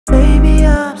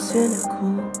I'm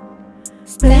cynical.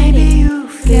 Maybe you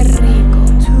feel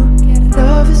it too.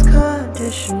 Love is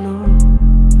conditional.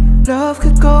 Love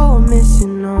could go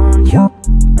missing on you.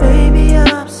 Maybe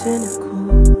I'm cynical.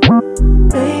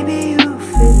 Maybe you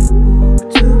feel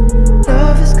it too.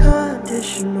 Love is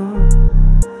conditional.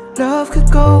 Love could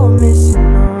go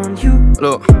missing on you.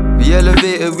 Look, we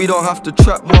elevated, we don't have to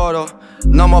trap harder.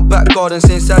 Now my back garden,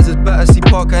 same size as Battersea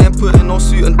Park. I ain't putting no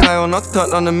suit and tie on, I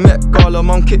turned on the Met Gala.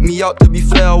 Mum kicked me out, to be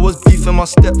fair, I was beefing my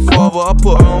stepfather. I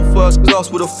put her on first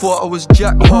class, would've thought I was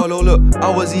Jack Harlow. Look,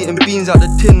 I was eating beans out the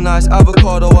tin, nice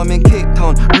avocado. I'm in Cape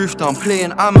Town, roof down,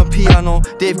 playing I'm a piano.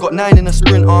 Dave got 9 in a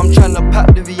Sprinter, I'm trying to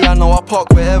pack the Viano. I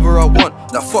park wherever I want,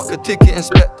 now fuck a ticket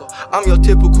inspector. I'm your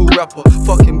typical rapper,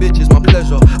 fucking bitches, my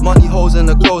pleasure. Money holes in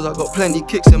the clothes, I got plenty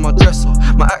kicks in my dresser.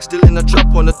 My axe still in the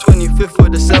trap on the 25th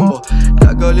of December.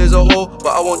 That girl is a hoe, but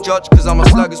I won't judge cause I'm a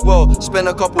slag as well. Spend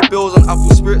a couple bills on apple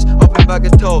spirits, up in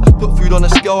Bagatelle. Put food on a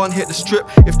scale and hit the strip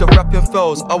if the rapping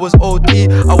fails. I was OD,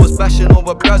 I was bashing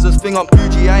over brazzers. Thing I'm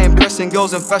bougie, I ain't pressing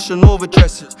girls in fashion over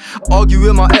dresses. Argue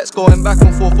with my ex, going back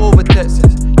and forth over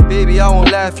texts. Baby, I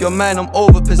won't lie, if you're mine, I'm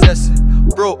over possessive.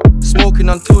 Broke, smoking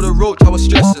until the roach, I was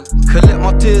stressing. Collect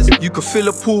my tears, you could fill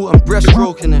a pool and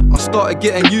breaststroking it. I started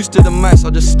getting used to the mice,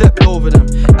 I just stepped over them.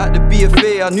 At the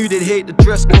BFA, I knew they'd hate the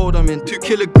dress code I'm in. 2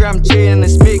 kilogram chain and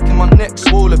it's making my neck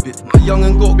swole a bit. My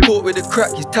young'un got caught with a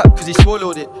crack, he tapped cause he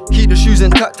swallowed it. Keep the shoes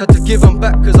intact, had to give them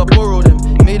back cause I borrowed them.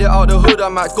 Made it out the hood, I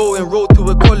might go and roll to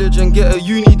a college and get a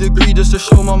uni degree just to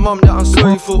show my mum that I'm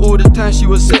sorry for all the time she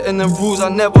was setting them rules I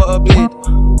never obeyed.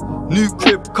 New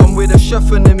crib, come with a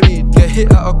chef and a maid. Get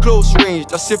hit at a close range,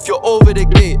 that's if you're over the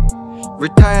gate.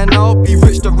 Retire now, be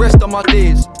rich the rest of my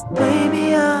days.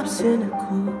 Maybe I'm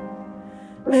cynical.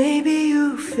 Maybe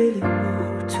you feel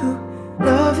it too.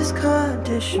 Love is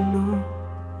conditional.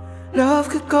 Love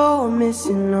could go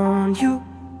missing on you.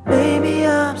 Maybe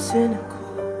I'm cynical.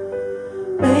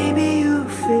 Maybe you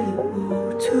feel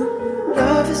it too.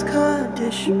 Love is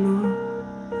conditional.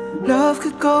 Love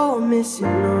could go missing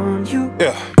on you.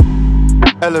 Yeah.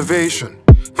 Elevation,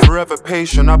 forever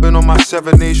patient. I've been on my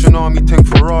 7 Nation Army tank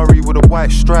Ferrari with the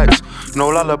white stripes. No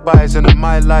lullabies in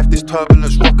my life, this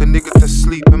turbulence rock a nigga to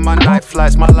sleep. In my night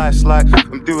flights, my life's like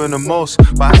I'm doing the most,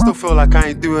 but I still feel like I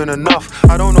ain't doing enough.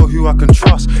 I don't know who I can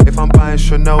trust. If I'm buying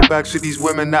Chanel bags for these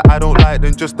women that I don't like,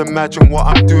 then just imagine what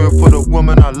I'm doing for the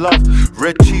woman I love.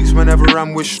 Red cheeks whenever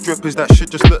I'm with strippers, that shit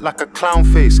just look like a clown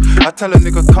face. I tell a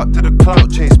nigga cut to the clout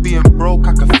chase. Being broke,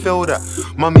 I can feel that.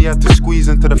 Mummy had to squeeze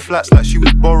into the flats like she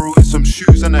was borrowing some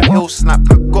shoes and a hill snapped.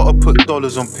 I gotta put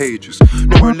dollars on pages.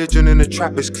 No religion in the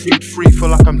trap, is creed free. Feel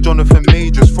like I'm Jonathan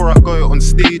Majors. Before I got it on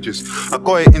stages, I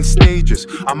got it in stages.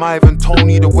 I'm Ivan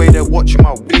Tony, the way they're watching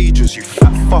my wages. You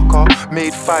fat fucker,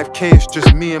 made 5K, it's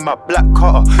just me and my black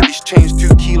cutter. These chains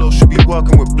 2 kilos, should be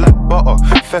working with black butter.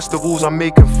 Festivals, I'm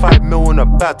making 5 mil in a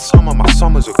bad summer. My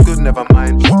summers are good, never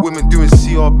mind. Women doing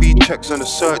CRB checks on the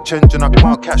search engine, I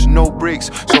can't catch no breaks.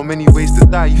 So many ways to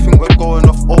die, you think we're going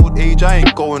off old age? I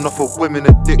ain't going off of women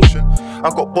addiction. I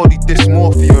got body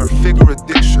dysmorphia and figure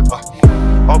addiction.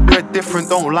 I'll bred different,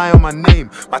 don't lie on my name.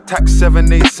 My tax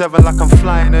 787 like I'm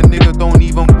flying. A nigga don't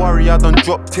even worry, I done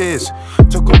dropped tears.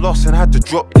 Took a loss and had to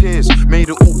drop tears. Made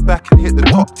it all back and hit the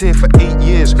top tier for 8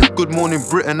 years. Good morning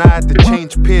Britain, I had to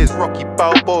change peers. Rocky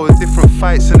Balboa, different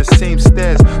fights in the same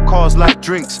stairs. Cars like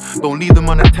drinks, don't leave them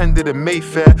unattended in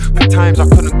Mayfair. For times I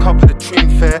couldn't cover the train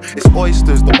fare. It's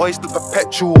oysters, the oyster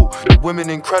perpetual. The women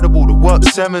incredible, the work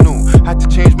seminal. Had to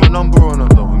change my number on her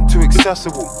though, I'm too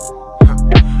accessible.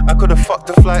 I could've fucked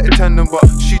the flight attendant, but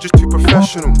she just too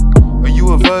professional. Are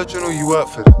you a virgin or you work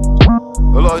for them?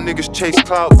 A lot of niggas chase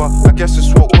clout, but I guess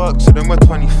it's what works. So then we're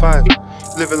 25,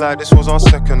 living like this was our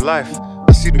second life.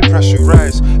 I see the pressure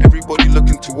rise. Everybody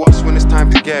looking to us when it's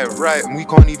time to get it right, and we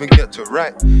can't even get to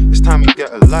right. It's time to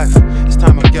get a life. It's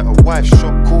time to get a wife.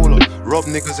 Shot caller, rob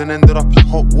niggas and ended up in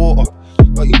hot water.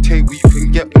 But you take what you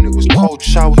can get when it was cold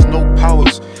showers, no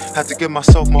powers. Had to give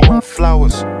myself my own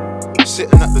flowers.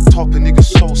 Sitting at the top and niggas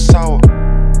so sour.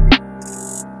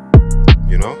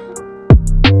 You know?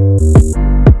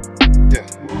 Yeah.